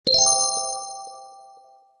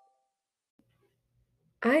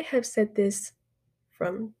I have said this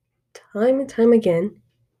from time and time again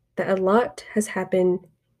that a lot has happened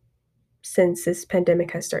since this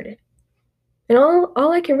pandemic has started. And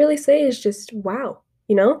all I can really say is just wow,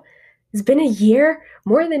 you know? It's been a year,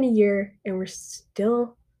 more than a year, and we're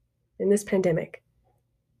still in this pandemic.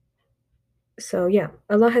 So yeah,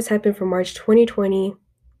 a lot has happened from March 2020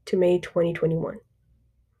 to May 2021.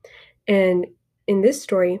 And in this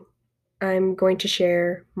story, I'm going to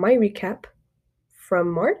share my recap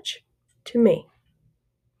from March to May.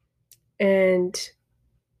 And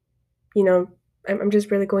you know, I'm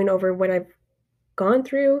just really going over what I've gone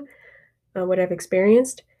through, what I've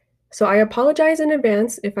experienced. So I apologize in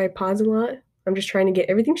advance if I pause a lot. I'm just trying to get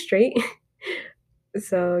everything straight.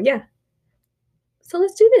 So yeah, so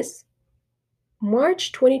let's do this.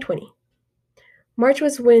 March 2020. March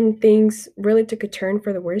was when things really took a turn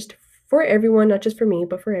for the worst for everyone, not just for me,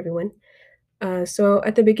 but for everyone. So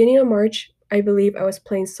at the beginning of March, I believe I was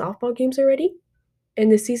playing softball games already,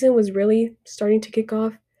 and the season was really starting to kick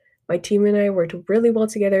off. My team and I worked really well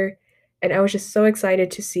together, and I was just so excited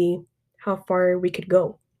to see how far we could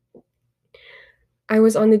go. I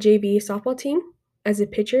was on the JV softball team as a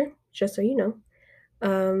pitcher, just so you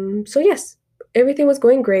know. So yes, everything was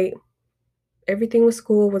going great. Everything with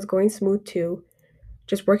school was going smooth too.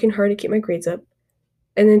 Just working hard to keep my grades up.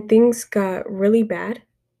 And then things got really bad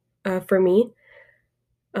for me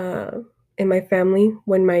uh, and my family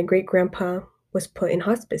when my great grandpa was put in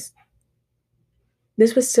hospice.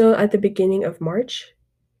 This was still at the beginning of March,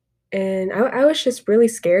 and I was just really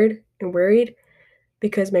scared and worried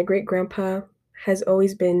because my great grandpa has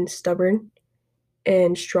always been stubborn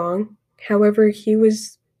and strong. However, he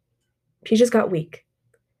just got weak.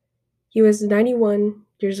 He was 91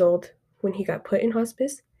 years old when he got put in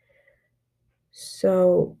hospice.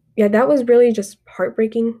 So, yeah, that was really just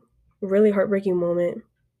heartbreaking, really heartbreaking moment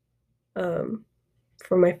um,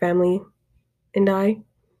 for my family and I.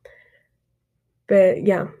 But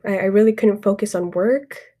yeah, I really couldn't focus on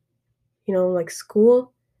work, like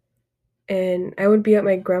school. And I would be at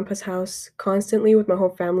my grandpa's house constantly with my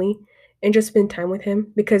whole family and just spend time with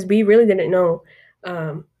him because we really didn't know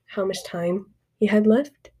how much time he had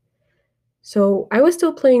left. So I was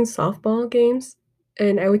still playing softball games,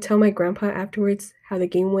 and I would tell my grandpa afterwards how the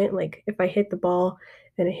game went, like if I hit the ball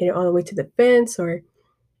and I hit it all the way to the fence, or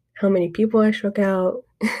how many people I struck out.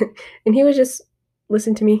 And he would just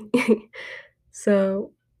listen to me.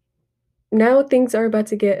 So now things are about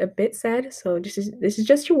to get a bit sad. So this is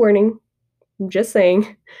just your warning. I'm just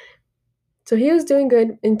saying. So he was doing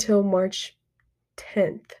good until March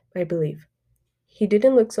 10th, I believe. He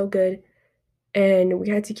didn't look so good, and we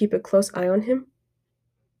had to keep a close eye on him.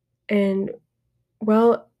 And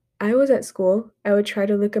while I was at school, I would try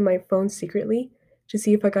to look at my phone secretly to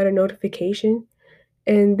see if I got a notification,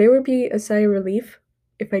 and there would be a sigh of relief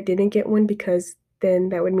if I didn't get one because then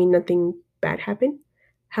that would mean nothing bad happened.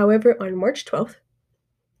 However, on March 12th,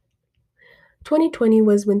 2020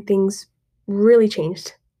 was when things really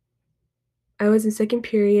changed. I was in second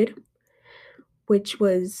period, which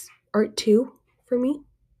was Art 2 for me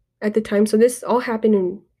at the time. So this all happened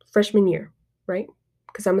in freshman year, right?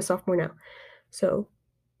 Because I'm a sophomore now. So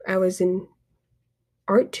I was in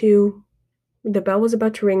Art 2. The bell was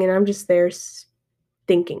about to ring, and I'm just there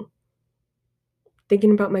thinking,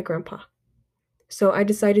 thinking about my grandpa. So I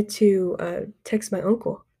decided to text my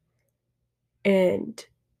uncle, and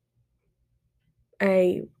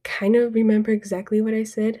I kind of remember exactly what I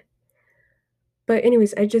said. But,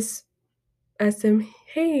 anyways, I just asked him,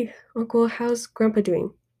 "Hey, uncle, how's grandpa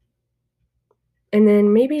doing?" And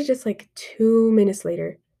then maybe just like 2 minutes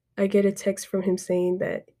later, I get a text from him saying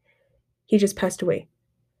that he just passed away.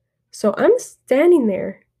 So I'm standing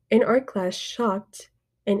there in art class, shocked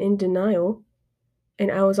and in denial.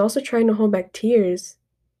 And I was also trying to hold back tears,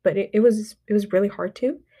 but it was really hard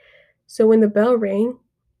to. So when the bell rang,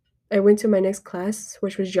 I went to my next class,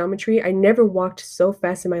 which was geometry. I never walked so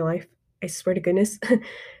fast in my life. I swear to goodness.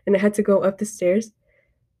 And I had to go up the stairs,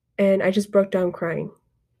 and I just broke down crying.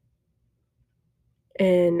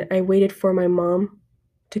 And I waited for my mom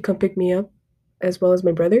to come pick me up, as well as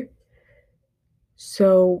my brother.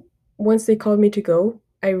 So once they called me to go,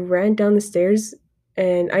 I ran down the stairs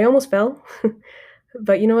and I almost fell.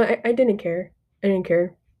 But you know what? I didn't care. I didn't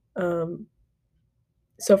care. Um,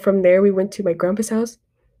 so from there, we went to my grandpa's house,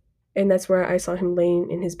 and that's where I saw him laying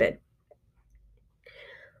in his bed.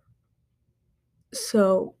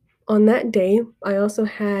 So on that day, I also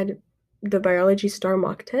had the biology star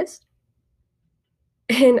mock test,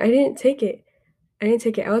 and I didn't take it. I didn't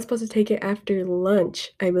take it. I was supposed to take it after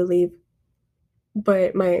lunch, I believe,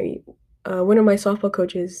 but my one of my softball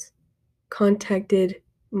coaches contacted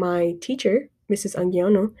my teacher, Mrs.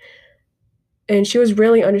 Anguiano, and she was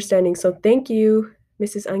really understanding. So thank you,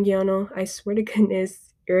 Mrs. Anguiano. I swear to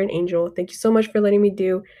goodness, you're an angel. Thank you so much for letting me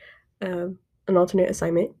do an alternate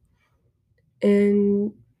assignment.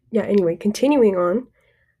 And yeah, anyway, continuing on,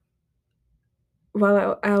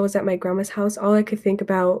 while I was at my grandma's house, all I could think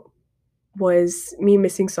about was me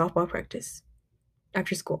missing softball practice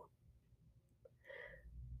after school.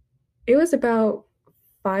 It was about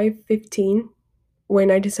 5:15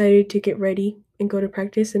 when I decided to get ready and go to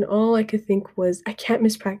practice, and all I could think was, I can't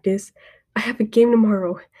miss practice. I have a game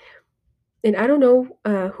tomorrow. And I don't know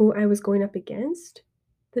who I was going up against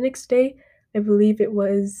the next day. I believe it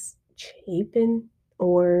was Chapin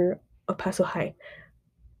or El Paso High.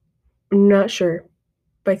 I'm not sure,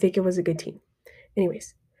 but I think it was a good team.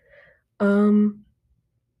 Anyways, um,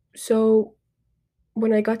 so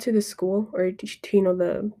when I got to the school or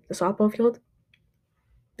the softball field,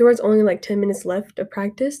 there was only like 10 minutes left of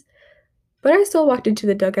practice, but I still walked into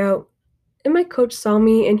the dugout, and my coach saw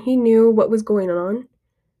me and he knew what was going on,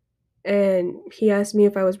 and he asked me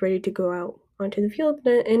if I was ready to go out onto the field,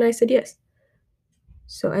 and I said yes.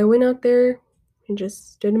 So I went out there and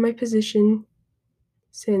just stood in my position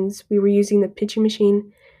since we were using the pitching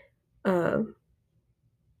machine. Uh,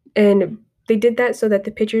 and they did that so that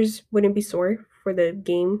the pitchers wouldn't be sore for the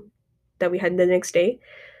game that we had the next day.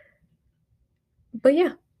 But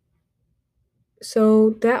yeah,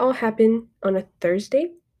 so that all happened on a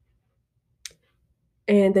Thursday.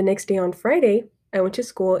 And the next day on Friday, I went to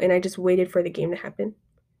school and I just waited for the game to happen.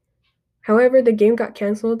 However, the game got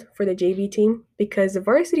canceled for the JV team because the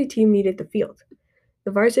varsity team needed the field.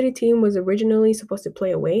 The varsity team was originally supposed to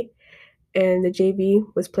play away, and the JV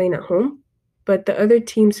was playing at home, but the other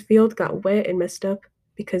team's field got wet and messed up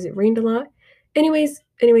because it rained a lot. Anyways,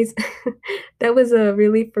 that was a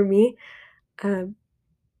relief for me um,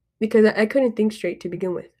 because I couldn't think straight to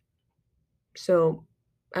begin with. So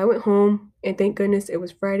I went home, and thank goodness it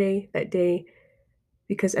was Friday that day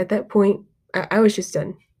because at that point, I was just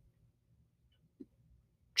done.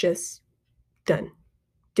 Just done.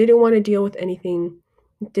 Didn't want to deal with anything,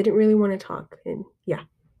 didn't really want to talk. And yeah,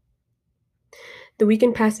 the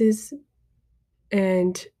weekend passes,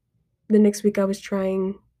 and the next week I was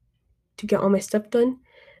trying to get all my stuff done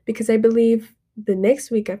because I believe the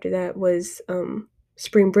next week after that was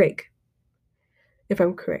spring break, if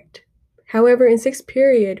I'm correct. However, in sixth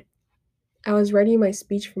period, I was writing my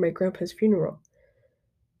speech for my grandpa's funeral.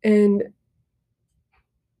 And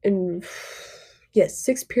and yes,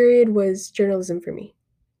 sixth period was journalism for me.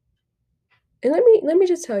 And let me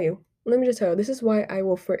just tell you, this is why I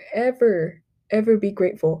will forever ever be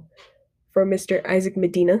grateful for Mr. Isaac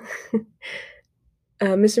Medina.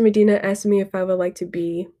 Mr. Medina asked me if I would like to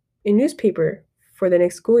be a newspaper for the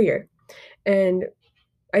next school year. And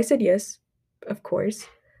I said yes, of course.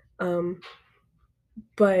 Um,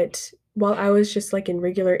 but while I was just like in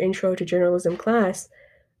regular intro to journalism class,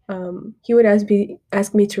 he would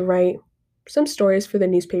ask me to write some stories for the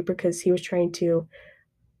newspaper because he was trying to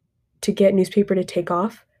get newspaper to take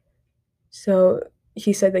off. So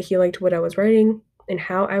he said that he liked what I was writing and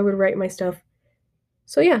how I would write my stuff.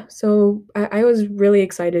 So yeah, so I was really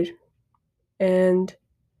excited. And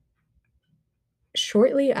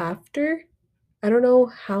shortly after, I don't know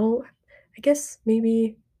how, I guess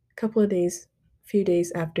maybe a couple of days, a few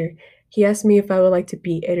days after, he asked me if I would like to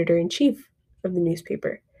be editor in chief of the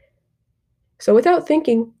newspaper. So without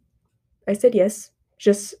thinking, I said yes,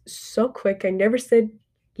 just so quick. I never said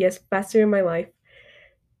yes faster in my life.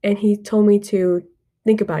 And he told me to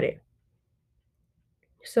think about it.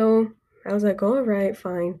 So I was like, all right,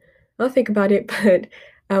 fine. I'll think about it. But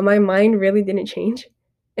my mind really didn't change.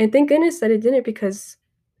 And thank goodness that it didn't because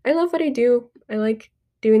I love what I do. I like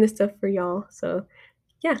doing this stuff for y'all. So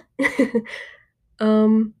yeah.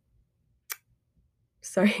 um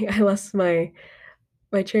sorry, I lost my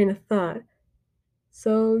train of thought.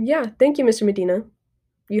 So yeah, thank you, Mr. Medina.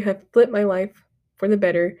 You have flipped my life for the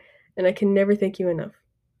better, and I can never thank you enough.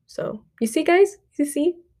 So you see, guys, you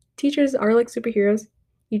see, teachers are like superheroes.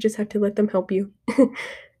 You just have to let them help you.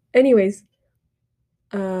 Anyways,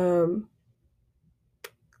 um,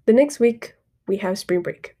 the next week we have spring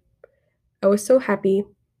break. I was so happy,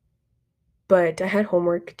 but I had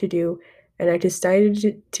homework to do, and I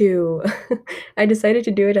decided to I decided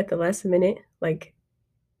to do it at the last minute, like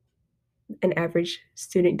an average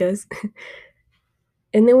student does.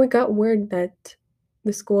 And then we got word that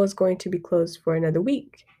the school is going to be closed for another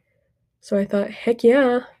week. So I thought, heck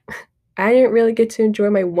yeah, I didn't really get to enjoy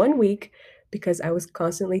my 1 week because I was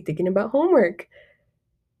constantly thinking about homework.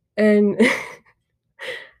 And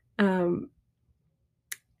um,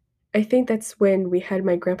 I think that's when we had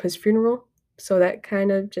my grandpa's funeral. So that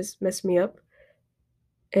kind of just messed me up.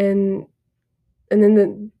 and and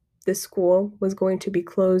then the school was going to be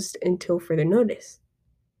closed until further notice.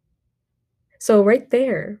 So right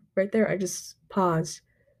there, I just paused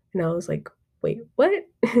and I was like, "Wait, what?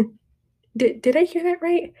 Did I hear that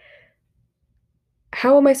right?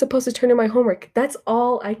 How am I supposed to turn in my homework?" That's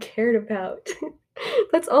all I cared about.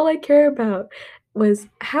 That's all I care about was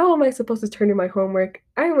how am I supposed to turn in my homework?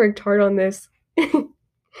 I worked hard on this.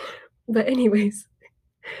 But anyways,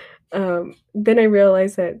 then I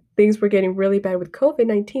realized that things were getting really bad with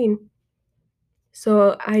COVID-19.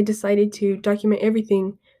 So I decided to document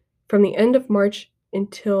everything from the end of March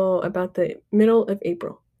until about the middle of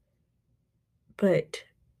April. But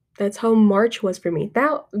that's how March was for me.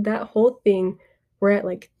 That whole thing, we're at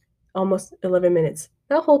like almost 11 minutes.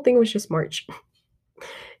 That whole thing was just March.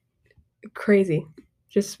 Crazy.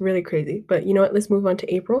 Just really crazy. But you know what? Let's move on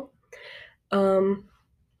to April. Um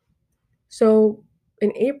so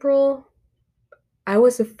in April, I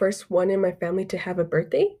was the first one in my family to have a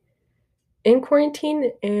birthday in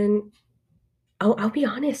quarantine, and I'll be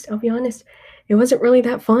honest, I'll be honest, it wasn't really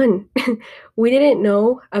that fun. We didn't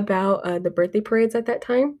know about, the birthday parades at that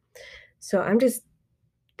time, so I'm just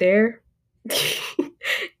there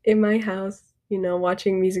in my house,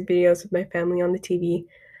 watching music videos with my family on the TV,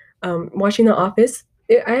 watching The Office.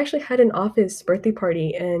 I actually had an Office birthday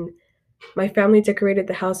party, and my family decorated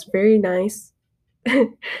the house very nice.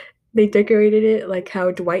 They decorated it like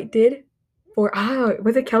how Dwight did for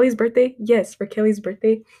was it Kelly's birthday? Yes, for Kelly's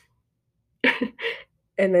birthday.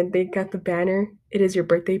 And then they got the banner, "It is your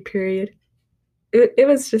birthday period." It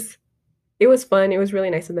was just it was fun, it was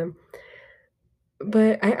really nice of them.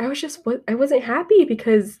 But I was just what I wasn't happy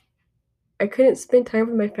because I couldn't spend time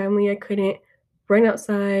with my family, I couldn't run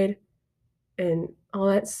outside and all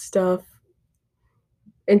that stuff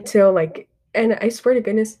until, like and I swear to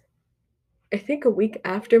goodness, I think a week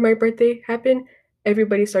after my birthday happened,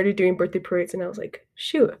 everybody started doing birthday parades, and I was like,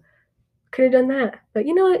 "Shoot, could have done that." But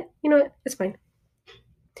you know what? You know what? It's fine.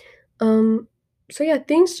 Um, so yeah,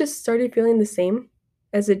 things just started feeling the same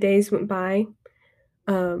as the days went by.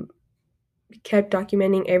 Um, kept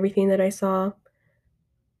documenting everything that I saw,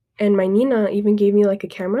 and my Nina even gave me like a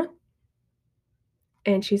camera,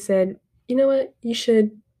 and she said, "You know what? You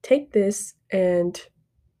should take this and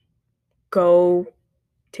go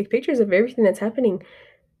take pictures of everything that's happening."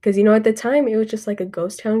 Because at the time it was just like a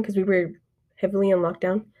ghost town because we were heavily in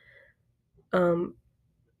lockdown. Um,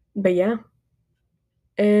 but yeah,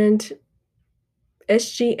 and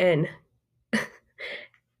SGN,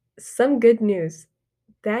 some good news.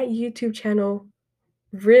 That YouTube channel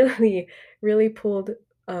really, really pulled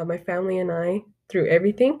my family and I through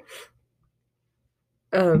everything.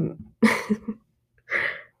 Um,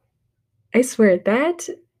 I swear that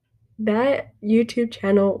YouTube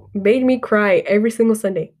channel made me cry every single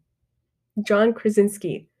Sunday. John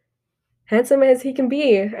Krasinski, handsome as he can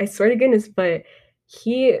be, I swear to goodness, but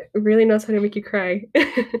he really knows how to make you cry.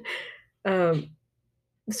 um,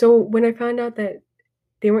 so when I found out that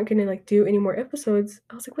they weren't gonna like do any more episodes,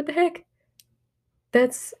 I was like, what the heck?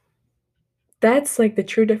 That's that's like the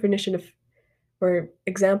true definition of or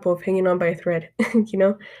example of hanging on by a thread, you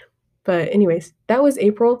know? But anyways, that was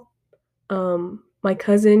April. My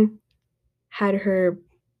cousin had her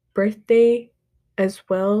birthday as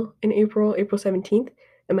well in April, April 17th,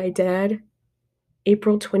 and my dad,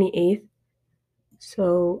 April 28th.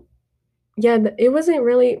 So, yeah, it wasn't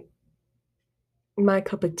really my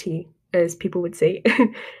cup of tea, as people would say.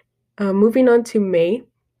 Moving on to May.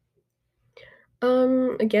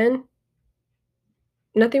 Again,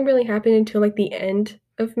 nothing really happened until like the end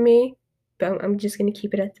of May, but I'm just gonna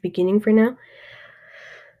keep it at the beginning for now.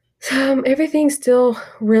 Everything still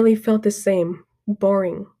really felt the same.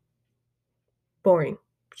 Boring. Boring.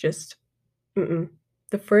 Just mm-mm.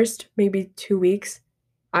 The first maybe 2 weeks,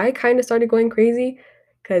 I kinda started going crazy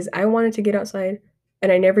because I wanted to get outside,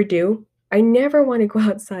 and I never do. I never wanna go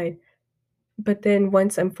outside, but then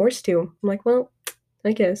once I'm forced to, I'm like, "Well,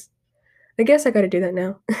 I guess. I guess I gotta do that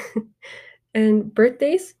now." And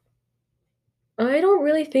birthdays, I don't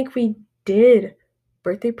really think we did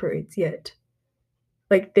birthday parades yet.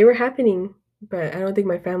 Like, they were happening, but I don't think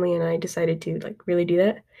my family and I decided to, like, really do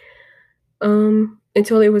that,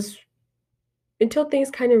 until it was until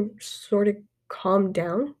things kind of sorta calmed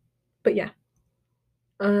down, but yeah.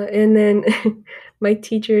 And then my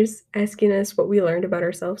teachers asking us what we learned about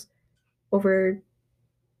ourselves over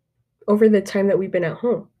over the time that we've been at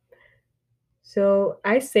home. So,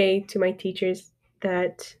 I say to my teachers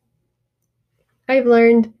that I've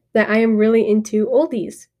learned that I am really into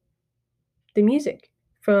oldies, the music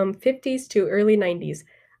from 50s to early 90s.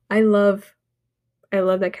 I love I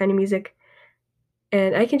love that kind of music.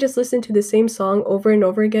 and I can just listen to the same song over and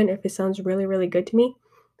over again if it sounds really, really good to me.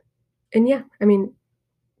 And yeah, I mean,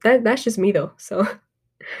 that's just me though. So,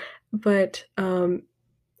 but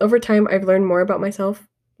over time, I've learned more about myself.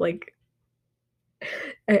 Like,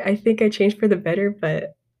 I think I changed for the better,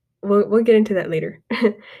 but we'll get into that later.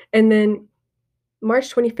 And then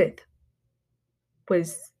March 25th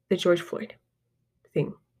was the George Floyd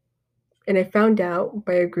thing, and I found out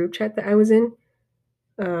by a group chat that I was in.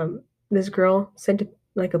 This girl sent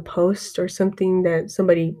like a post or something that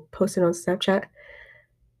somebody posted on Snapchat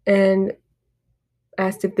and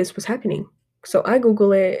asked if this was happening. So I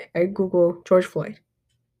Google it. I Google George Floyd,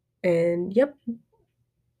 and yep,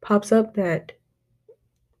 pops up that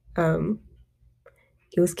um,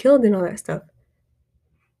 he was killed and all that stuff.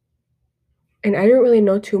 And I didn't really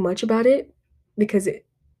know too much about it because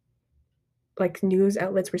like news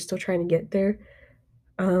outlets were still trying to get there.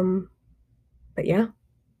 Um, but yeah.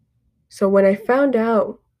 So when I found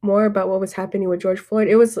out more about what was happening with George Floyd,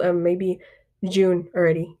 it was maybe June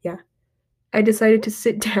already. Yeah. I decided to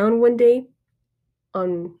sit down one day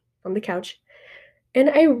on on the couch and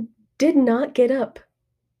I did not get up.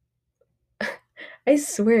 I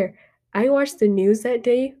swear. I watched the news that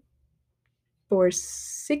day for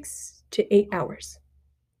 6 to 8 hours.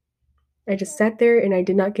 I just sat there and I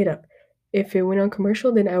did not get up. If it went on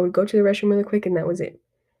commercial, then I would go to the restroom really quick and that was it.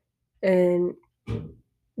 And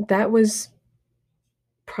that was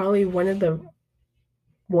probably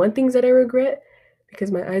one things that I regret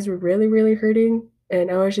because my eyes were really, really hurting and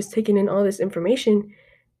I was just taking in all this information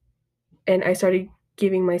and I started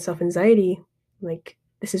giving myself anxiety like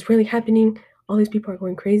this is really happening, all these people are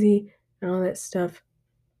going crazy and all that stuff.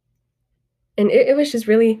 And it was just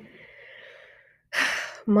really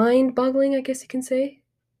mind boggling, I guess you can say.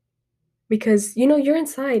 Because you're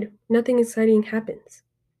inside, nothing exciting happens.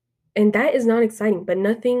 And that is not exciting, but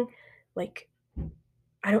nothing like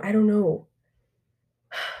I don't know.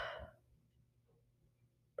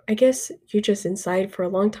 I guess you're just inside for a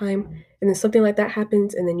long time and then something like that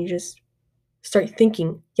happens and then you just start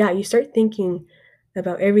thinking. Yeah, you start thinking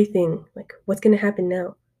about everything. Like what's gonna happen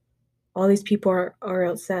now? All these people are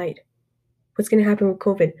outside. What's gonna happen with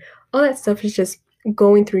COVID? All that stuff is just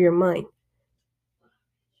going through your mind.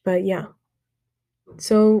 But yeah.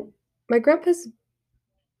 So my grandpa's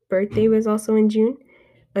birthday was also in June,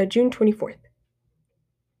 June 24th.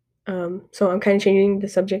 So I'm kind of changing the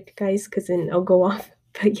subject, guys, because then I'll go off.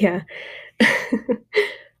 But yeah.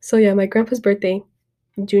 So yeah, my grandpa's birthday,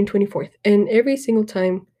 June 24th. And every single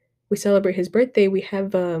time we celebrate his birthday, we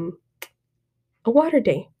have a water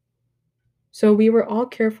day. So we were all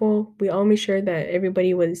careful. We all made sure that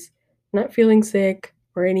everybody was not feeling sick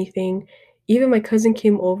or anything. Even my cousin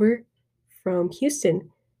came over from Houston,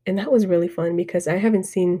 and that was really fun because I haven't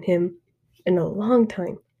seen him in a long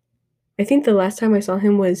time. I think the last time I saw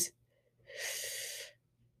him was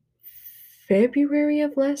February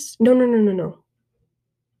of last. No, no, no, no, no.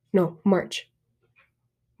 No, March.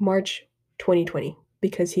 March 2020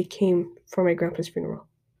 because he came for my grandpa's funeral.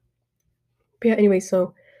 But yeah, anyway,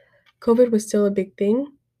 so COVID was still a big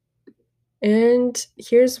thing. And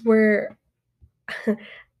here's where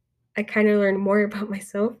I kind of learned more about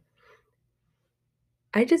myself.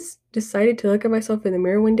 I just decided to look at myself in the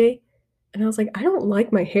mirror one day and I was like, I don't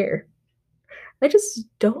like my hair. I just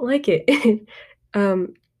don't like it.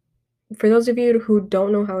 um, for those of you who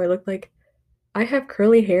don't know how I look like, I have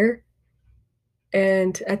curly hair.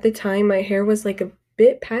 And at the time, my hair was like a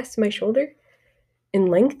bit past my shoulder in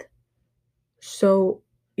length. So,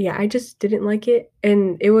 yeah, I just didn't like it.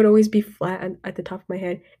 And it would always be flat at the top of my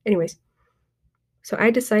head. Anyways, so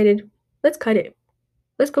I decided, let's cut it.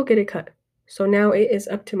 Let's go get it cut. So now it is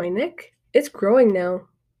up to my neck. It's growing now.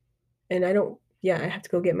 And I have to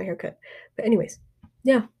go get my hair cut. But, anyways,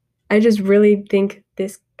 yeah, I just really think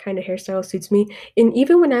this kind of hairstyle suits me. And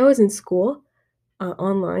even when I was in school,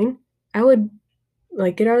 online, I would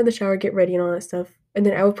like get out of the shower, get ready, and all that stuff. And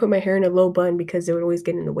then I would put my hair in a low bun because it would always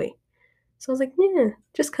get in the way. So I was like, yeah,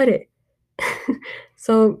 just cut it.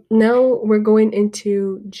 So now we're going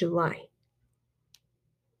into July.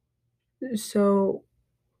 So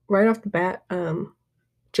right off the bat,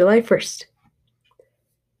 July 1st,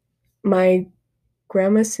 my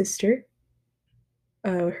grandma's sister,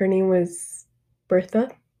 her name was Bertha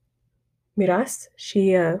Miras,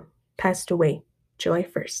 she passed away July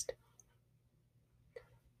 1st.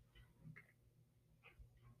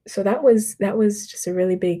 So that was just a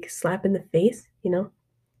really big slap in the face.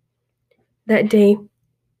 That day,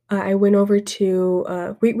 I went over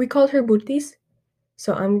to we called her Burtis,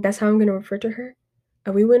 so that's how I'm gonna refer to her.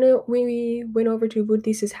 We went over to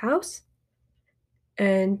Burtis's house,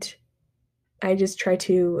 and I just tried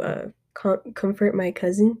to comfort my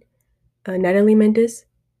cousin, Natalie Mendez,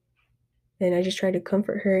 and I just try to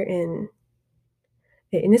comfort her, and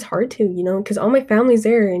it's hard to, because all my family's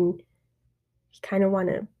there, and you kind of want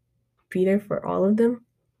to be there for all of them.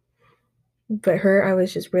 But her, I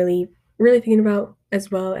was just really, really thinking about,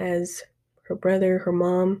 as well as her brother, her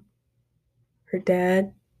mom, her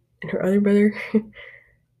dad, and her other brother.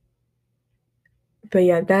 But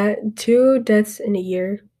yeah, that 2 deaths in a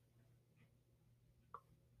year.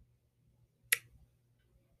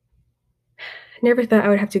 I never thought I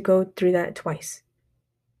would have to go through that twice,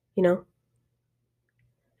 you know?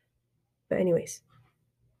 But anyways,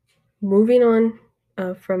 moving on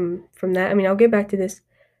from that. I mean, I'll get back to this.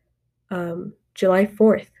 July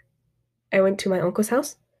 4th, I went to my uncle's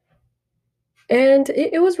house, and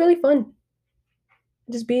it was really fun.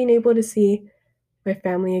 Just being able to see my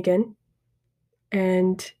family again.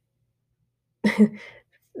 And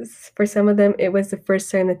for some of them, it was the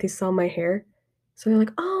first time that they saw my hair. So they're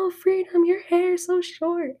like, "Oh, Freedom, your hair is so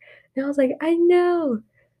short." And I was like, "I know."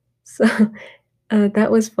 So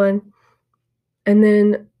that was fun. And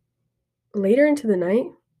then later into the night,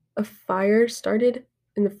 a fire started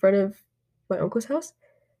in the front of my uncle's house.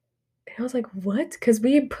 And I was like, "What?" Because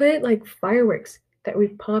we had put like fireworks that we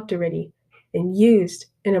popped already and used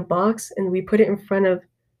in a box, and we put it in front of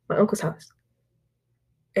my uncle's house.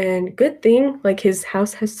 And good thing, like his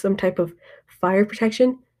house has some type of fire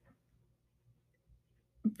protection,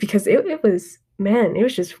 because it was, man, it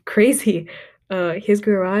was just crazy. His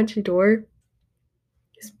garage door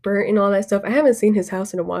is burnt and all that stuff. I haven't seen his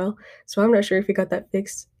house in a while, so I'm not sure if he got that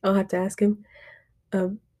fixed. I'll have to ask him.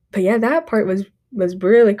 Um, but yeah, that part was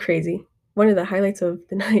really crazy. One of the highlights of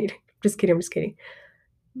the night. Just kidding, I'm just kidding.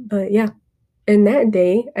 But yeah, and that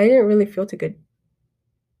day I didn't really feel too good.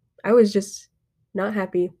 I was just not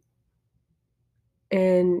happy,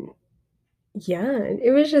 and yeah,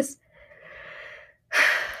 it was just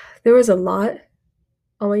there was a lot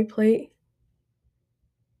on my plate,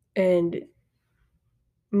 and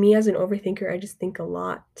me as an overthinker, I just think a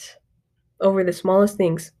lot over the smallest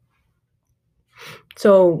things.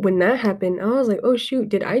 So when that happened, I was like, "Oh shoot,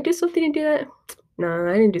 did I do something to do that?" No,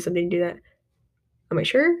 I didn't do something to do that. Am I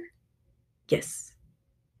sure? Yes.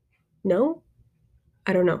 No?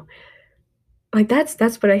 I don't know. Like that's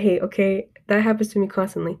what I hate, okay? That happens to me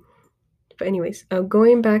constantly. But anyways,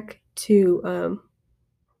 going back to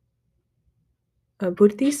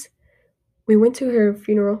Burtis, we went to her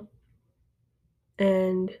funeral,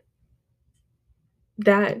 and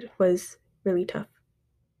that was really tough.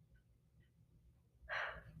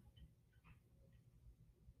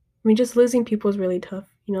 I mean, just losing people is really tough.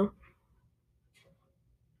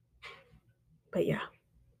 But yeah.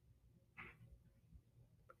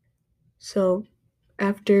 So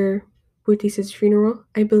after Burtis's funeral,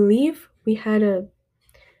 I believe we had a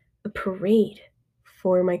parade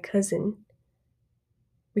for my cousin.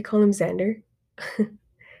 We call him Xander.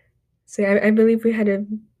 So I believe we had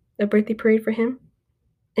a birthday parade for him.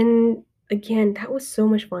 And again, that was so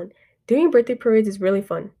much fun. Doing birthday parades is really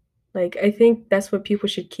fun. Like, I think that's what people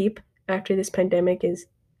should keep after this pandemic is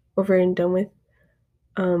over and done with.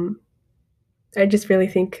 Um, I just really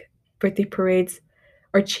think birthday parades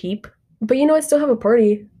are cheap. But I still have a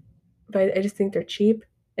party, but I just think they're cheap,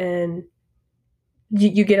 and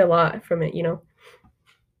you get a lot from it.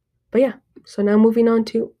 But yeah, so now moving on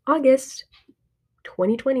to August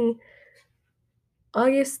 2020.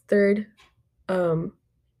 August 3rd, um,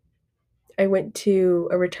 I went to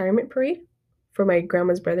a retirement parade for my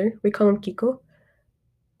grandma's brother. We call him Kiko.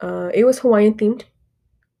 It was Hawaiian themed,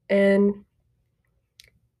 and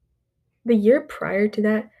the year prior to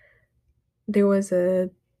that, there was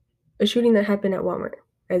a shooting that happened at Walmart,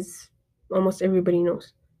 as almost everybody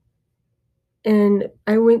knows. And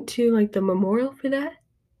I went to like the memorial for that,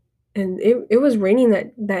 and it was raining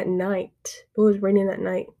that night. It was raining that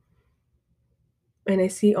night, and I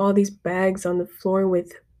see all these bags on the floor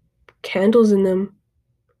with candles in them,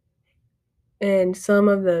 and some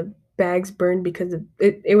of the bags burned because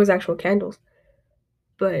it was actual candles.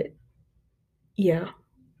 But yeah,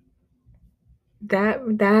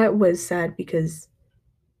 that was sad because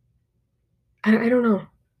I don't know.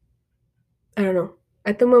 I don't know.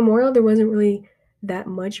 At the memorial, there wasn't really that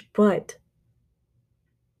much, but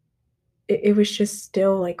it was just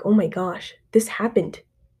still like, oh my gosh, this happened.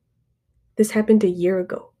 This happened a year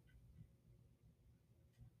ago.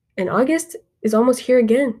 And August is almost here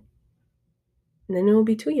again. And then it will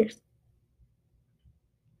be 2 years.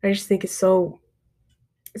 I just think it's so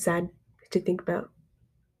sad to think about.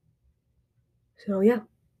 So, yeah.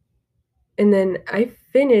 And then I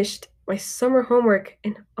finished my summer homework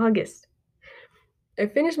in August. I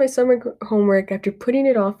finished my summer homework after putting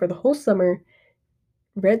it off for the whole summer,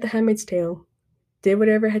 read The Handmaid's Tale, did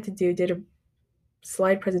whatever I had to do, did a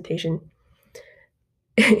slide presentation.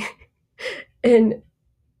 And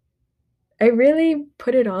I really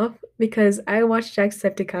put it off because I watched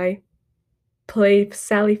Jacksepticeye play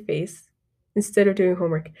Sally Face instead of doing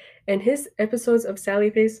homework. And his episodes of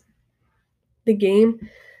Sally Face, the game,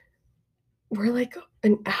 were like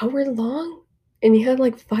an hour long. And he had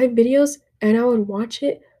like 5 videos, and I would watch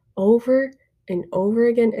it over and over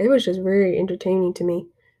again. It was just very entertaining to me.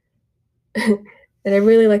 And I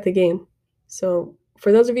really like the game. So,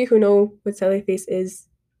 for those of you who know what Sally Face is,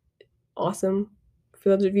 awesome. For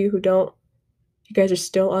those of you who don't, you guys are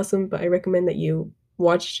still awesome, but I recommend that you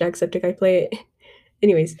watch Jacksepticeye play it.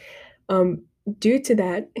 Anyways, um, due to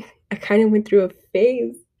that, I kind of went through a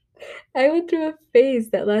phase. I went through a phase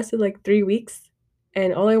that lasted like 3 weeks,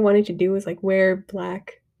 and all I wanted to do was like wear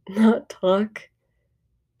black, not talk,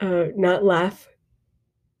 not laugh.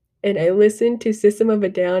 And I listened to System of a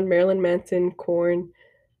Down, Marilyn Manson, Korn,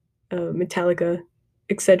 Metallica,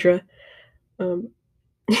 etc. Um,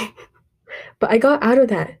 but I got out of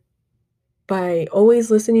that by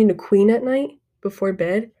always listening to Queen at night before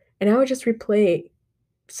bed, and I would just replay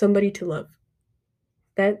Somebody to Love.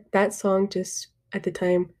 That song just at the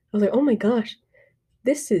time, I was like, "Oh my gosh,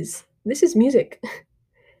 this is music."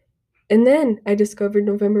 And then I discovered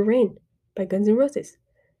November Rain by Guns N' Roses.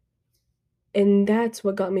 And that's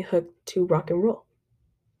what got me hooked to rock and roll.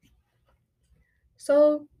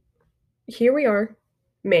 So here we are,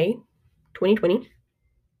 May 2020.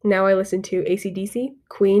 Now I listen to AC/DC,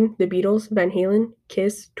 Queen, The Beatles, Van Halen,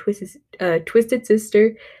 Kiss, Twisted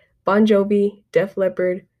Sister, Bon Jovi, Def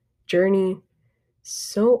Leppard, Journey,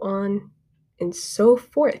 so on and so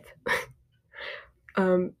forth.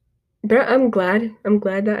 um, but I'm glad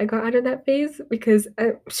that I got out of that phase because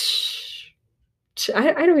I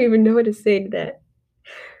don't even know what to say to that.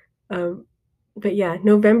 Um, but yeah,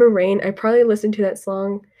 November Rain, I probably listened to that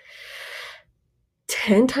song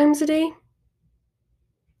 10 times a day,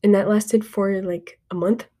 and that lasted for like a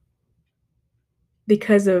month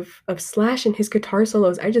because of Slash and his guitar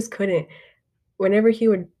solos. I just couldn't. Whenever he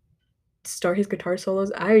would start his guitar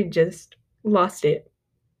solos, I just lost it.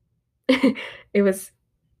 It was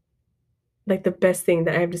like the best thing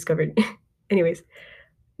that I've discovered. Anyways,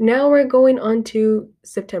 now we're going on to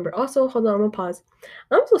September. Also, hold on, I'm gonna pause.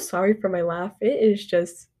 I'm so sorry for my laugh. It is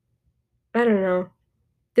just, I don't know.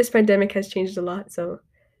 This pandemic has changed a lot. So,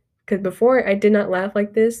 because before I did not laugh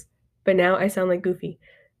like this, but now I sound like Goofy.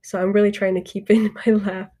 So I'm really trying to keep in my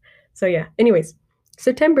laugh. So yeah. Anyways,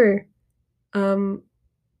 September, um,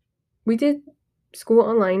 we did school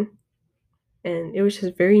online, and it was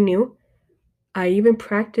just very new. I even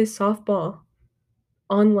practiced softball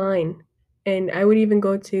online, and I would even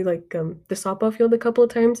go to like the softball field a couple of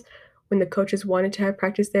times when the coaches wanted to have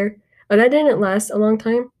practice there. But that didn't last a long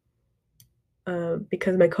time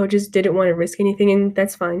because my coaches didn't want to risk anything, and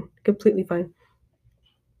that's fine, completely fine.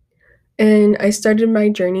 And I started my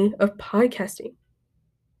journey of podcasting,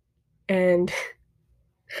 and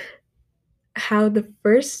how the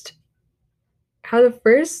first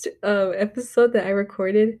episode that I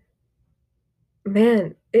recorded,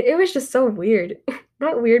 man, it was just so weird.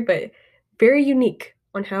 Not weird, but very unique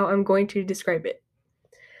on how I'm going to describe it.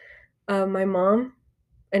 My mom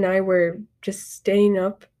and I were just staying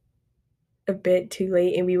up a bit too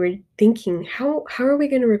late, and we were thinking, how are we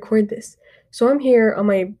going to record this? So I'm here on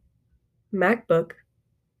my MacBook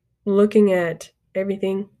looking at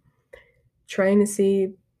everything, trying to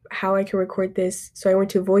see how I can record this. So I went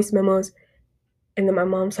to voice memos, and then my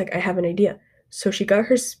mom's like, I have an idea. So she got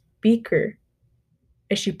her speaker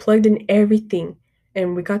and she plugged in everything,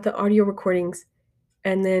 and we got the audio recordings.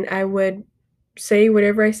 And then I would say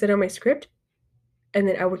whatever I said on my script, and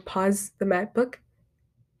then I would pause the MacBook,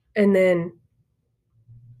 and then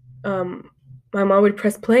um, my mom would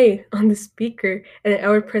press play on the speaker, and I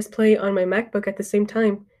would press play on my MacBook at the same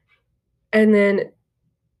time. And then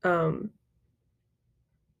um,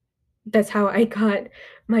 that's how I got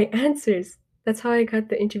my answers. That's how I got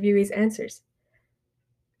the interviewees' answers.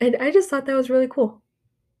 And I just thought that was really cool.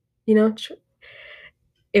 You know,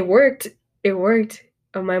 it worked. It worked.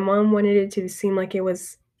 My mom wanted it to seem like it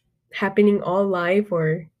was happening all live,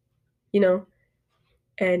 or, you know,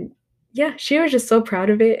 and yeah, she was just so proud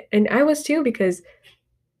of it. And I was too, because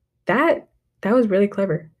that that was really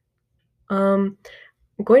clever. I'm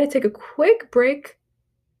going to take a quick break,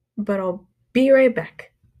 but I'll be right back.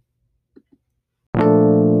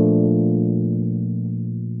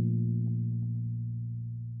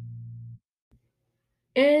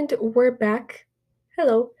 And we're back.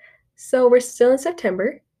 Hello. So we're still in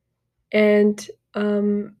September, and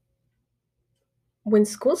Um, when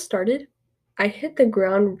school started, I hit the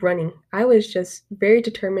ground running. I was just very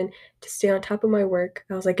determined to stay on top of my work.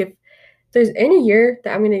 I was like, if there's any year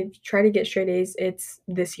that I'm gonna try to get straight A's, it's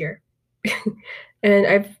this year. And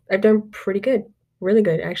I've done pretty good, really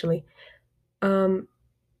good actually. Um,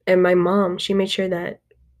 and my mom, she made sure that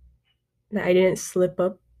I didn't slip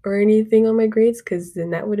up or anything on my grades, because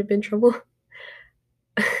then that would have been trouble.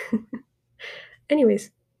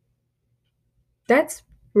 Anyways, that's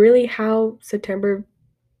really how September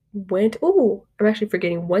went. Oh, I'm actually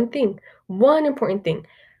forgetting one thing, one important thing.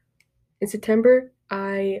 In September,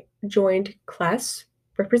 I joined class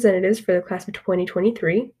representatives for the class of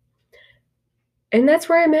 2023, and that's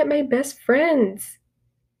where I met my best friends.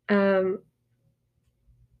 Um,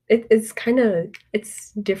 it's kind of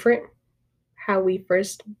it's different how we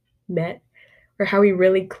first met or how we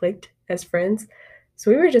really clicked as friends.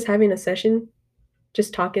 So we were just having a session,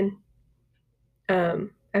 just talking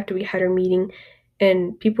after we had our meeting,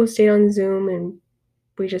 and people stayed on Zoom, and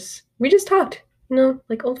we just talked,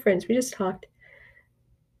 like old friends. We just talked.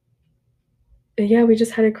 And yeah, we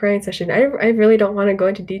just had a crying session. I really don't want to go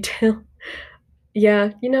into detail.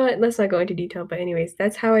 Yeah, you know what? Let's not go into detail. But anyways,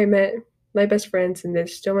 that's how I met my best friends, and they're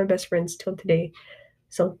still my best friends till today.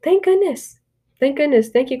 So thank goodness. Thank goodness.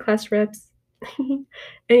 Thank you, class reps.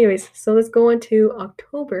 Anyways, so let's go on to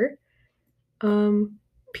October. Um,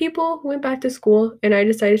 People went back to school, and I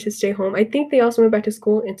decided to stay home. I think they also went back to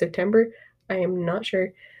school in September. I am not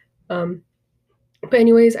sure. Um, but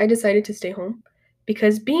anyways, I decided to stay home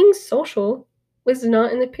because being social was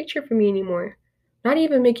not in the picture for me anymore. Not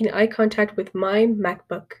even making eye contact with my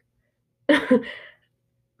MacBook.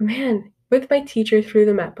 Man, with my teacher through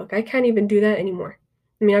the MacBook. I can't even do that anymore.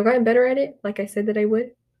 I mean, I've gotten better at it, like I said that I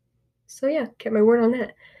would. So yeah, kept my word on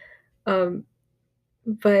that. Um,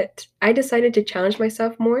 but I decided to challenge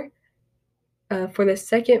myself more for the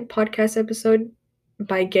second podcast episode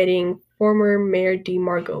by getting former Mayor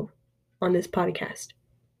DeMargo on this podcast.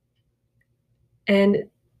 And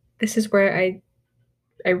this is where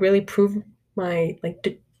I really prove my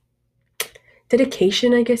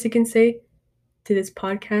dedication, I guess you can say, to this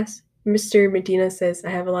podcast. Mr. Medina says I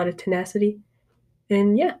have a lot of tenacity,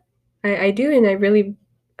 and yeah, I do, and I really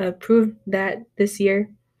proved that this year.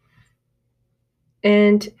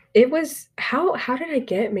 And it was how did I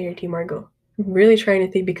get Mayor DeMargo? I'm really trying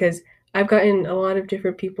to think because I've gotten a lot of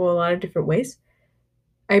different people a lot of different ways.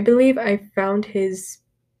 I believe I found his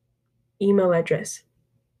email address,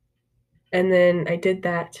 and then I did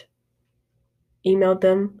that, emailed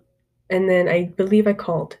them, and then I believe I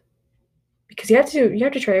called, because you have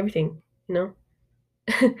to try everything, you know.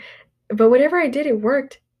 But whatever I did, it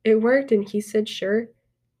worked. It worked, and he said sure,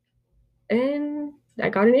 and I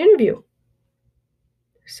got an interview.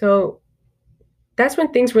 So that's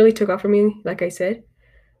when things really took off for me, like I said,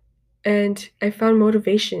 and I found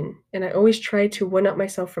motivation, and I always tried to one up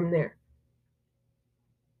myself from there.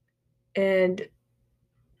 And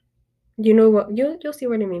you know what? You'll see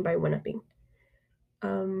what I mean by one upping.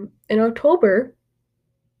 In October,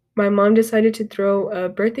 my mom decided to throw a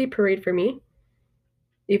birthday parade for me,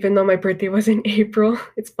 even though my birthday was in April.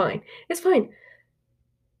 It's fine. It's fine.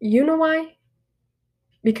 You know why?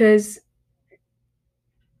 Because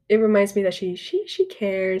it reminds me that she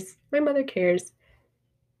cares. My mother cares.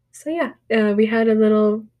 So yeah, we had a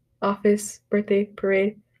little office birthday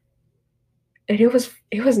parade, and it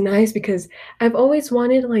was nice because I've always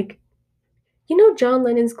wanted, like, John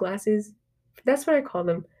Lennon's glasses. That's what I call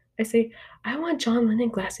them. I say I want John Lennon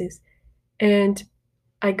glasses, and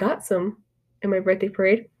I got some in my birthday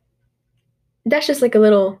parade. That's just like a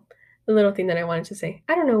little thing that I wanted to say.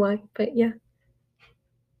 I don't know why, but yeah.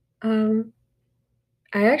 Um,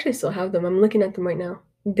 I actually still have them. I'm looking at them right now.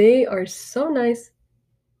 They are so nice.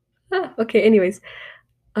 Okay, anyways.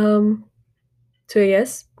 Um, so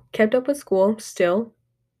yes, kept up with school still.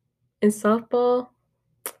 In softball,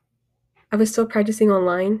 I was still practicing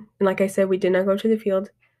online, and like I said, we did not go to the field.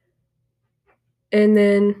 And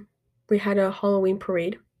then we had a Halloween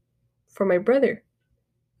parade for my brother.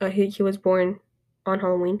 He was born on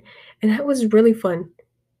Halloween, and that was really fun.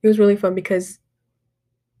 It was really fun because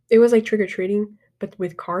it was like trick or treating, but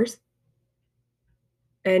with cars.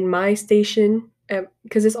 And my station,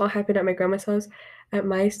 because this all happened at my grandma's house, at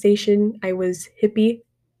my station, I was hippie.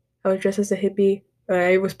 I was dressed as a hippie.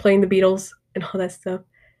 I was playing the Beatles and all that stuff.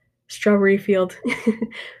 Strawberry Field.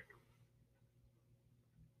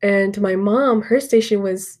 And my mom, her station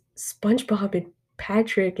was SpongeBob and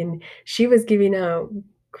Patrick, and she was giving out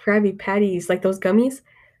Krabby Patties, like those gummies.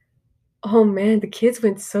 Oh man, the kids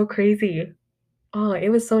went so crazy. Oh, it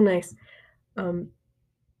was so nice. Um,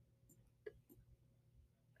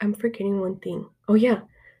 I'm forgetting one thing. Oh yeah,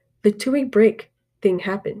 the 2-week break thing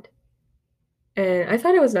happened, and I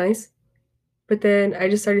thought it was nice, but then I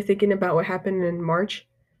just started thinking about what happened in March,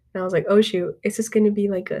 and I was like, "Oh shoot, is this gonna be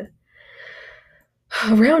like a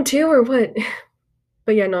round 2 or what?"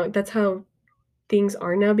 But yeah, no, that's how things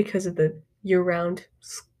are now because of the year-round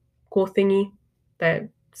school thingy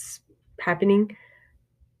that's happening.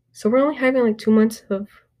 So we're only having like 2 months of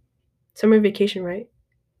summer vacation, right?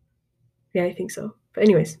 Yeah, I think so. But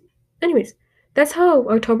anyways, that's how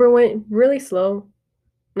October went. Really slow.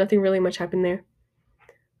 Nothing really much happened there.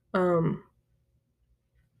 Um,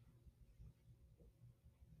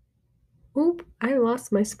 Oop, I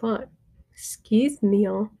lost my spot. Excuse me,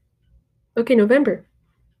 y'all. Okay, November.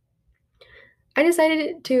 I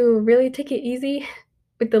decided to really take it easy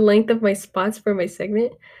with the length of my spots for my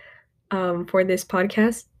segment for this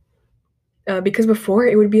podcast. Because before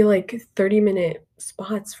it would be like 30-minute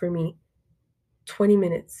spots for me, 20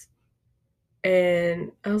 minutes.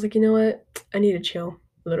 And I was like, you know what? I need to chill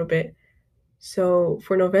a little bit. So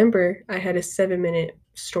for November, I had a 7-minute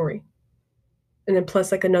story. And then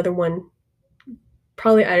plus like another one,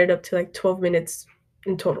 probably added up to like 12 minutes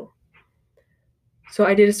in total. So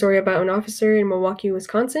I did a story about an officer in Milwaukee,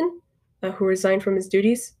 Wisconsin, who resigned from his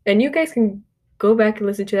duties. And you guys can go back and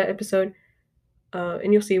listen to that episode,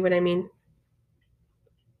 and you'll see what I mean.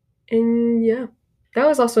 And yeah, that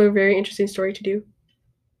was also a very interesting story to do.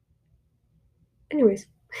 Anyways,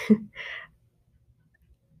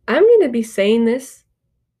 I'm going to be saying this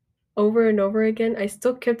over and over again. I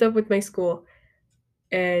still kept up with my school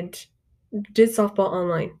and did softball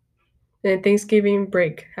online. And Thanksgiving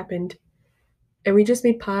break happened. And we just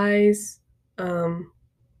made pies. That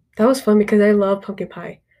was fun because I love pumpkin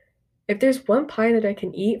pie. If there's one pie that I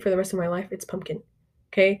can eat for the rest of my life, it's pumpkin.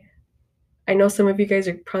 Okay? I know some of you guys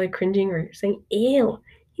are probably cringing or saying, ew.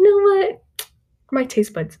 You know what? My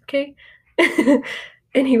taste buds, okay?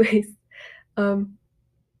 Anyways, um,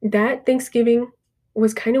 that Thanksgiving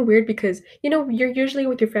was kind of weird because, you're usually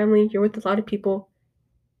with your family, you're with a lot of people,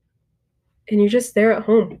 and you're just there at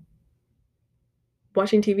home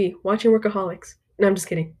watching TV, watching Workaholics. No, I'm just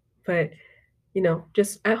kidding. But,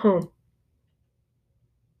 just at home.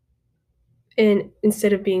 And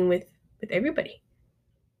instead of being with everybody.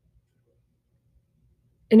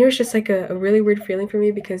 And it was just like a really weird feeling for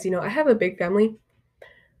me because, I have a big family,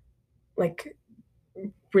 like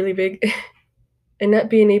really big. And not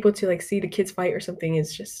being able to like see the kids fight or something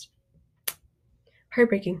is just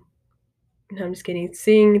heartbreaking. No, I'm just kidding.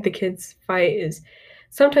 Seeing the kids fight is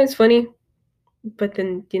sometimes funny, but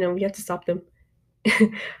then, we have to stop them.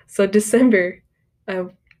 So December, uh,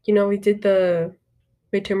 we did the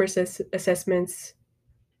midterm assessments,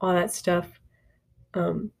 all that stuff.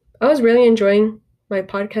 Um, I was really enjoying my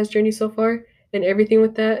podcast journey so far and everything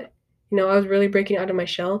with that. I was really breaking out of my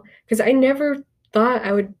shell because I never thought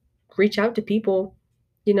I would reach out to people,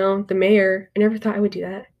 the mayor. I never thought I would do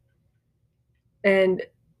that. And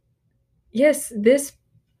yes, this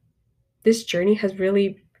journey has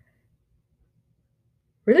really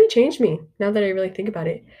really changed me now that I really think about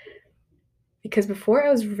it. Because before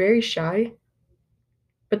I was very shy,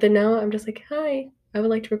 but then now I'm just like, "Hi, I would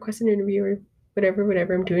like to request an interview or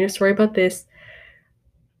whatever. I'm doing a story about this."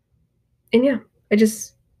 And yeah, I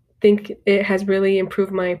just think it has really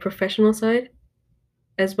improved my professional side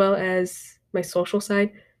as well as my social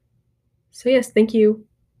side. So yes, thank you,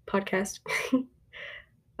 podcast.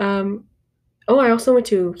 um, oh, I also went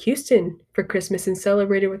to Houston for Christmas and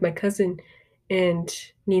celebrated with my cousin and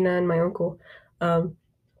Nina and my uncle. Um,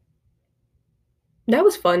 that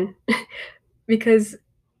was fun because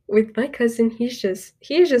with my cousin, he's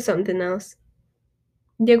just something else.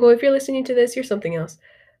 Diego, if you're listening to this, you're something else.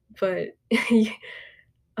 But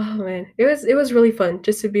oh man, it was really fun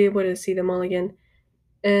just to be able to see them all again.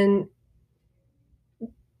 And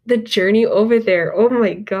the journey over there, oh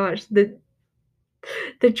my gosh, the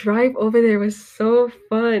drive over there was so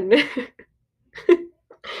fun.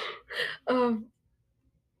 um,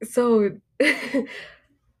 so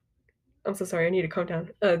I'm so sorry, I need to calm down.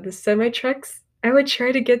 The semi trucks, I would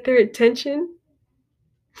try to get their attention,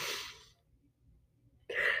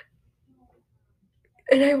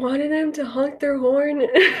 and I wanted them to honk their horn.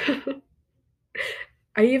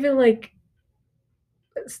 I even like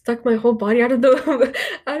stuck my whole body out of the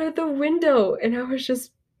out of the window, and I was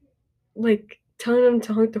just like telling them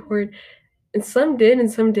to honk the horn, and some did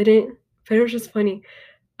and some didn't, but it was just funny.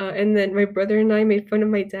 And then my brother and I made fun of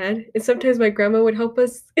my dad, and sometimes my grandma would help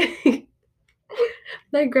us.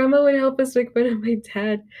 My grandma would help us make fun of my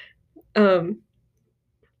dad, um,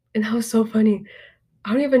 and that was so funny.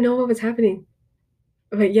 I don't even know what was happening,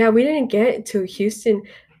 but yeah, we didn't get to Houston,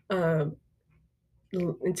 um,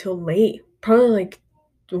 until late, probably like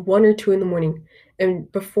 1 or 2 in the morning.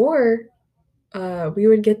 And before, we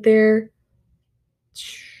would get there,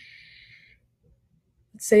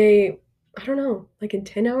 let's say, I don't know, like in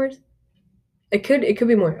 10 hours? It could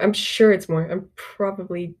be more. I'm sure it's more. I'm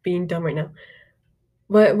probably being dumb right now.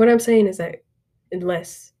 But what I'm saying is that in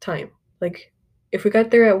less time. Like if we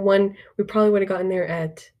got there at 1, we probably would have gotten there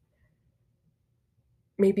at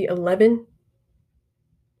maybe 11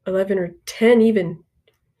 or 10 even.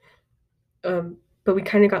 But we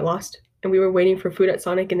kind of got lost and we were waiting for food at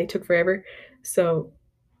Sonic and they took forever. So,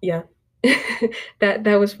 yeah.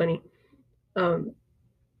 That was funny. Um,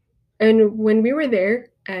 and when we were there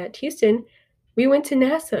at Houston, we went to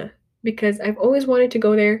NASA because I've always wanted to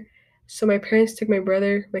go there. So my parents took my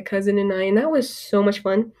brother, my cousin, and I, and that was so much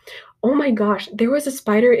fun. Oh my gosh, there was a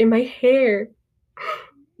spider in my hair.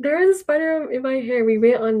 There was a spider in my hair. We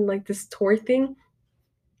went on like this tour thing,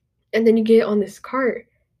 and then you get on this cart.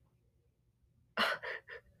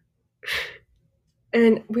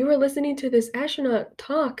 And we were listening to this astronaut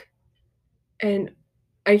talk, and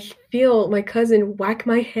I feel my cousin whack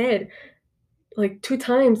my head like 2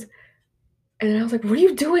 times. And I was like, "What are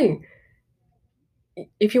you doing?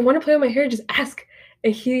 If you want to play with my hair, just ask."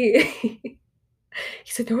 And he he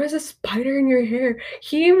said, "There was a spider in your hair."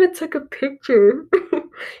 He even took a picture.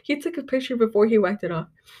 He took a picture before he whacked it off.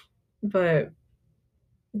 But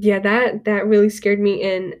yeah, that really scared me,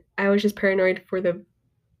 and I was just paranoid for the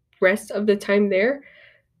rest of the time there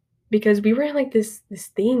because we were in like this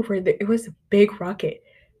thing where it was a big rocket,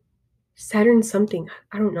 Saturn something.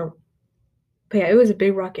 I don't know, but yeah, it was a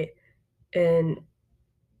big rocket, and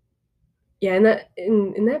yeah,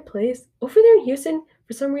 in that place over there in Houston,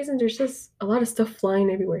 for some reason, there's just a lot of stuff flying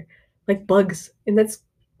everywhere, like bugs, and that's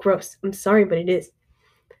gross. I'm sorry, but it is.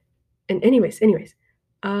 And anyways,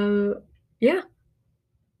 uh, yeah.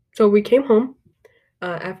 So we came home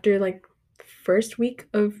after like first week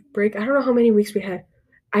of break. I don't know how many weeks we had.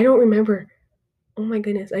 I don't remember. Oh my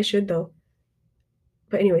goodness, I should though.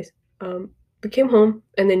 But anyways, we came home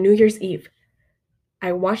and then New Year's Eve,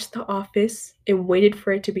 I watched The Office and waited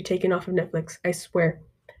for it to be taken off of Netflix. I swear.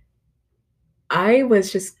 I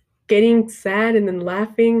was just getting sad and then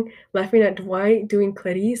laughing at Dwight doing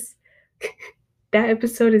Clarice. That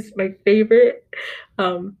episode is my favorite.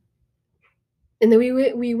 Um, and then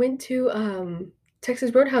we went to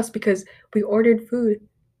Texas Roadhouse because we ordered food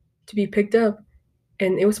to be picked up,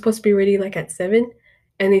 and it was supposed to be ready like at 7,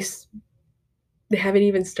 and they haven't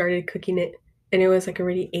even started cooking it, and it was like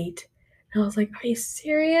already 8. And I was like, "Are you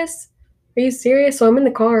serious? Are you serious?" So I'm in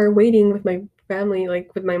the car waiting with my family,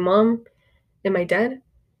 like with my mom and my dad.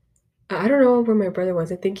 I don't know where my brother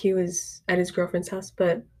was. I think he was at his girlfriend's house,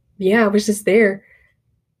 but yeah, I was just there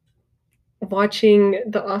watching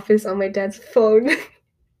The Office on my dad's phone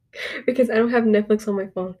because I don't have Netflix on my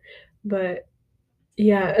phone. But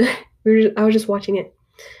yeah, I was just watching it.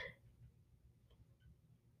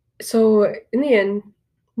 So in the end,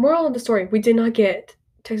 moral of the story, we did not get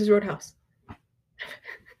Texas Roadhouse.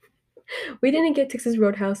 We didn't get Texas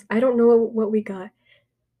Roadhouse. I don't know what we got.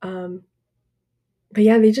 Um, but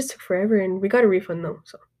yeah, they just took forever, and we got a refund though.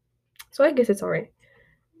 So I guess it's all right.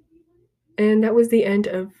 And that was the end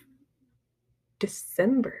of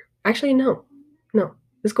December. Actually, no, no.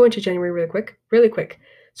 Let's go into January really quick, really quick.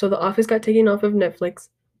 So The Office got taken off of Netflix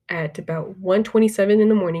at about 1:27 in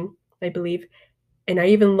the morning, I believe, and I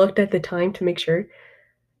even looked at the time to make sure.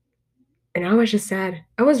 And I was just sad.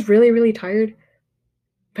 I was really, really tired,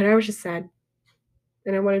 but I was just sad,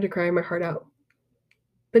 and I wanted to cry my heart out.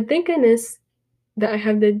 But thank goodness that I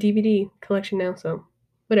have the DVD collection now, so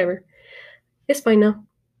whatever. It's fine now.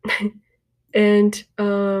 And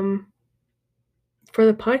for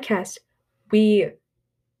the podcast, we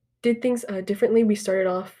did things differently. We started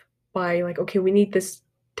off by like, okay, we need this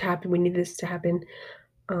to happen. We need this to happen.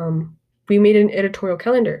 We made an editorial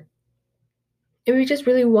calendar, and we just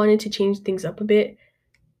really wanted to change things up a bit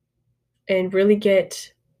and really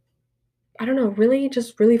get, I don't know, really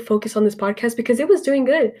just really focus on this podcast because it was doing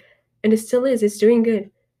good, and it still is. It's doing good,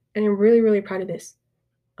 and I'm really really proud of this.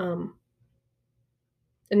 Um,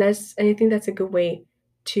 and I think that's a good way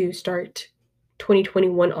to start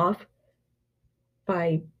 2021 off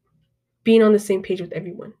by being on the same page with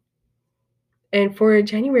everyone. And for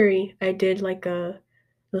January, I did like a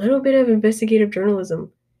little bit of investigative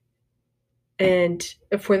journalism and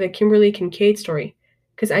for the Kimberly Kincaid story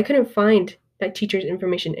because I couldn't find that teacher's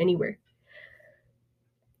information anywhere.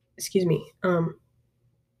 Excuse me. And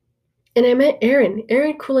I met Erin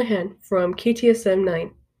Coulihan from KTSM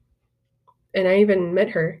 9, and I even met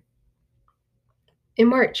her in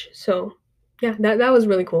March. So yeah, that was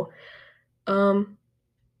really cool. Um,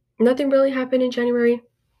 Nothing really happened in January.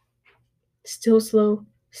 Still slow.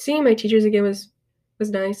 Seeing my teachers again was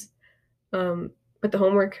nice. But the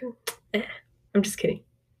homework, eh, I'm just kidding.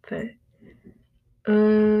 But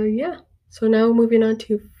yeah. So now moving on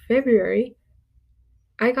to February,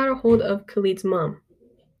 I got a hold of Khalid's mom,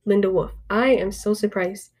 Linda Wolf. I am so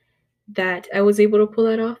surprised that I was able to pull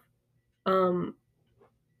that off. Um,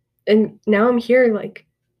 and now I'm here like,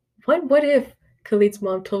 what if Khalid's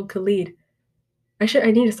mom told Khalid? I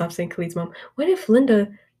need to stop saying Khalid's mom. What if Linda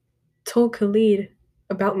told Khalid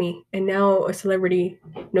about me and now a celebrity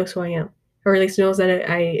knows who I am? Or at least knows that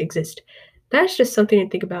I exist. That's just something to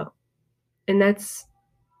think about. And that's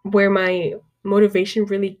where my motivation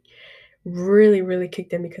really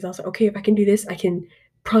kicked in, because I was like, okay, if I can do this, I can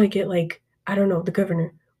probably get, like, I don't know, the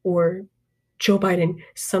governor or Joe Biden,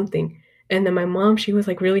 something. And then my mom, she was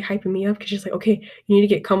like really hyping me up because she's like, okay, you need to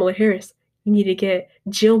get Kamala Harris. You need to get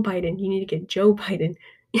Jill Biden. You need to get Joe Biden.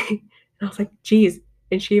 And I was like, geez.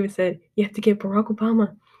 And she even said, you have to get Barack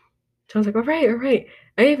Obama. So I was like, all right, all right.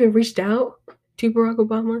 I even reached out to Barack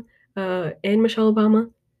Obama and Michelle Obama.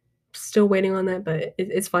 Still waiting on that, but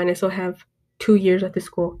it's fine. I still have 2 years at the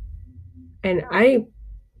school. And I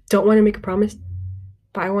don't want to make a promise,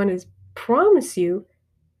 but I want to promise you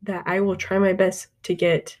that I will try my best to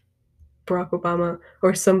get Barack Obama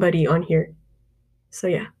or somebody on here. So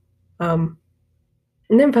yeah. Um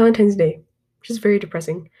and then Valentine's Day, which is very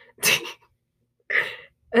depressing.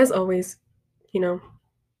 As always, you know,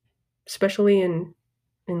 especially in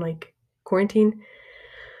like quarantine,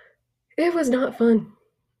 it was not fun.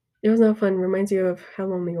 It was not fun. Reminds you of how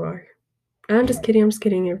lonely you are. I'm just kidding. I'm just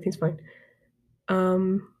kidding. Everything's fine.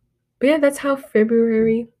 Um, but yeah, that's how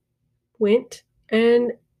February went,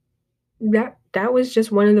 and that was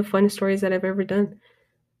just one of the funnest stories that I've ever done.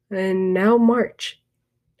 And now March,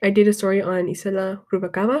 I did a story on Isela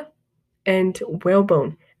Rubalcaba and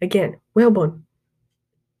Whalebone. Again, Whalebone,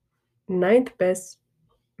 ninth best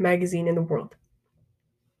magazine in the world.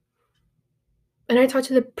 And I talked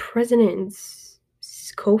to the president and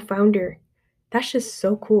co-founder. That's just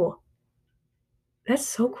so cool. That's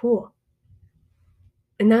so cool.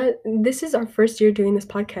 And this is our first year doing this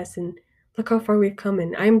podcast, and look how far we've come.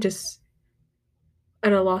 And I'm just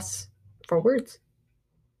at a loss for words.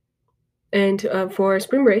 And for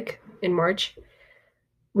spring break in March,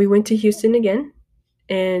 we went to Houston again,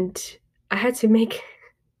 and I had to make.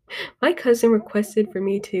 My cousin requested for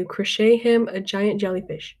me to crochet him a giant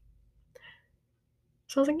jellyfish.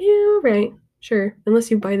 So I was like, yeah, all right, sure,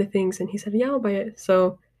 unless you buy the things. And he said, yeah, I'll buy it.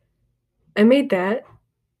 So I made that,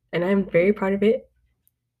 and I'm very proud of it.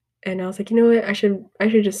 And I was like, you know what, I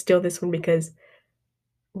should just steal this one because,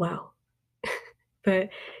 wow. But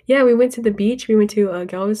yeah, we went to the beach. We went to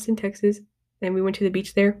Galveston, Texas, and we went to the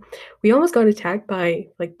beach there. We almost got attacked by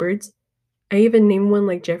like birds. I even named one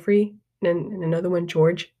like Jeffrey and another one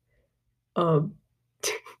George. Um,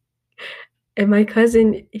 and my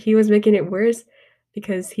cousin, he was making it worse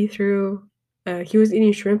because he was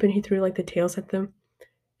eating shrimp and he threw like the tails at them,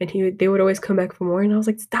 and they would always come back for more. And I was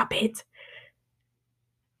like, stop it!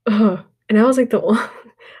 Ugh. And I was like I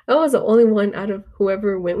was the only one out of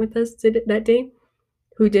whoever went with us that day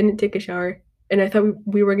who didn't take a shower. And I thought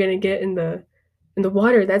we were gonna get in the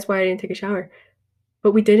water. That's why I didn't take a shower.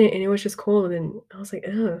 But we didn't, and it was just cold. And I was like,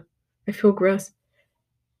 ugh, I feel gross.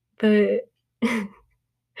 But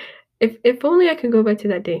if only I could go back to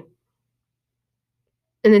that day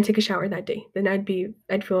and then take a shower that day, then I'd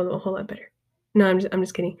feel a whole lot better. No, I'm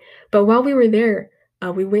just kidding. But while we were there,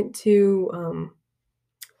 we went to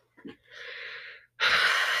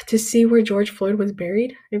see where George Floyd was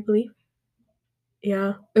buried, I believe.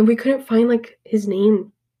 Yeah, and we couldn't find like his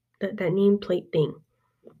name, that nameplate thing,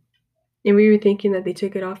 and we were thinking that they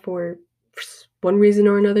took it off for one reason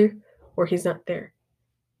or another, or he's not there.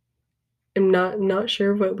 I'm not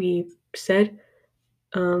sure what we said,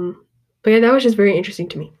 um, but yeah, that was just very interesting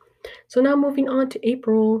to me. So now moving on to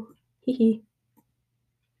April, hee hee.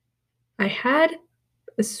 I had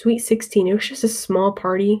a sweet 16. It was just a small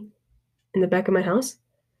party in the back of my house.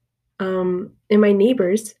 And my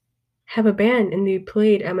neighbors have a band and they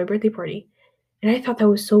played at my birthday party. And I thought that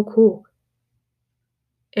was so cool.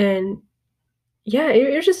 And yeah,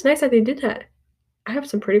 it was just nice that they did that. I have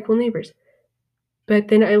some pretty cool neighbors. But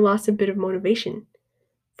then I lost a bit of motivation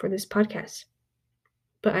for this podcast.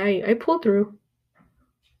 But I pulled through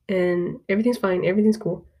and everything's fine, everything's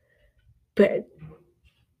cool. But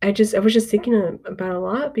I was just thinking about a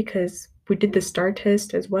lot because we did the STAR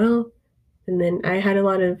test as well. And then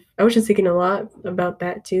I was just thinking a lot about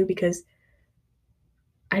that too because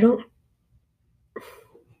I don't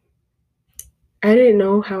I didn't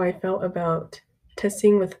know how I felt about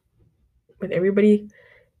testing with everybody.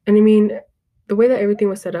 And I mean, the way that everything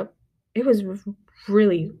was set up, it was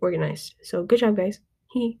really organized. So good job, guys.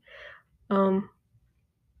 He, um,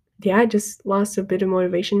 yeah, I just lost a bit of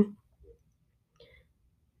motivation,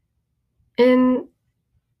 and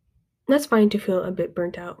that's fine to feel a bit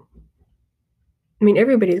burnt out. I mean,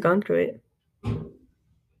 everybody's gone through it.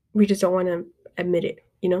 We just don't want to admit it,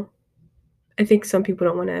 you know? I think some people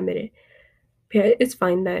don't want to admit it. But yeah, it's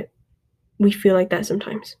fine that we feel like that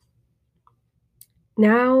sometimes.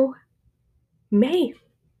 Now, May,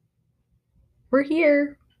 we're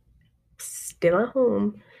here, still at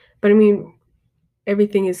home. But I mean,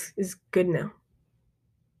 everything is good now.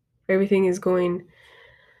 Everything is going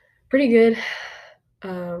pretty good.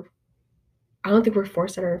 Uh, I don't think we're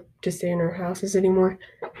forced to stay in our houses anymore.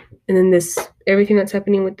 And then this everything that's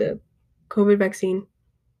happening with the COVID vaccine,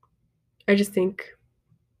 I just think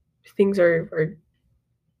things are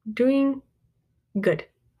doing good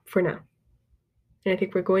for now. And I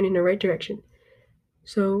think we're going in the right direction.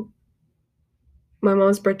 So my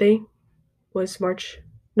mom's birthday was May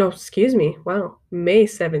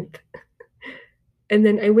 7th. And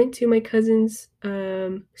then I went to my cousin's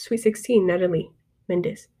sweet 16, Natalie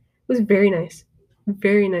Mendez. It was very nice.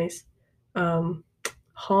 Very nice.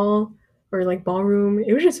 Hall or like ballroom.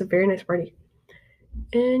 It was just a very nice party.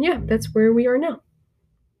 And yeah, that's where we are now.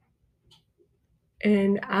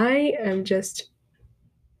 And I am just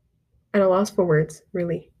at a loss for words,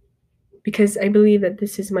 really, because I believe that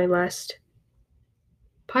this is my last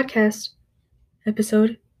podcast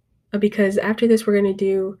episode. Because after this, we're going to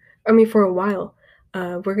do, I mean, for a while,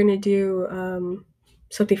 we're going to do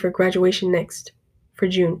something for graduation next for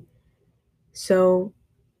June. So,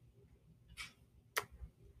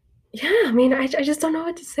 yeah, I mean, I just don't know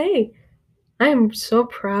what to say. I am so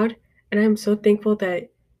proud and I am so thankful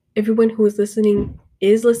that everyone who is listening.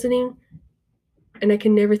 And I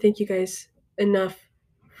can never thank you guys enough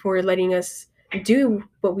for letting us do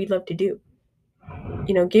what we love to do.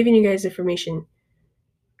 You know, giving you guys information,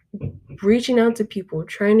 reaching out to people,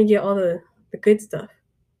 trying to get all the good stuff.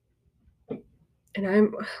 And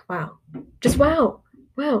I'm, wow. Just wow.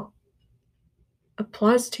 Wow.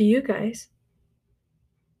 Applause to you guys.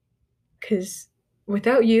 Because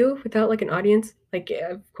without you, without like an audience, like,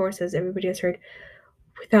 of course, as everybody has heard,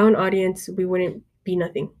 without an audience, we wouldn't be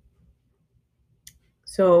nothing.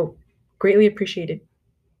 So, greatly appreciated.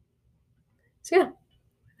 So, yeah,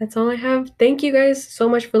 that's all I have. Thank you guys so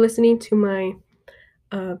much for listening to my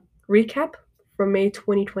recap from March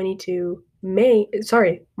 2020 to May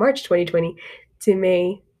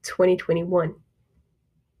 2021.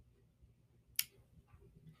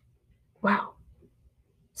 Wow.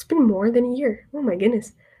 It's been more than a year. Oh my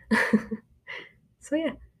goodness. So,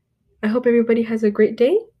 yeah, I hope everybody has a great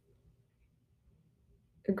day,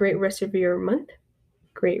 a great rest of your month,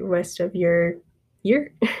 great rest of your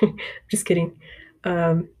year. Just kidding.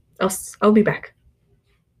 I'll be back.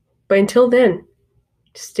 But until then,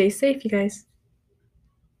 stay safe, you guys.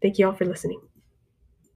 Thank you all for listening.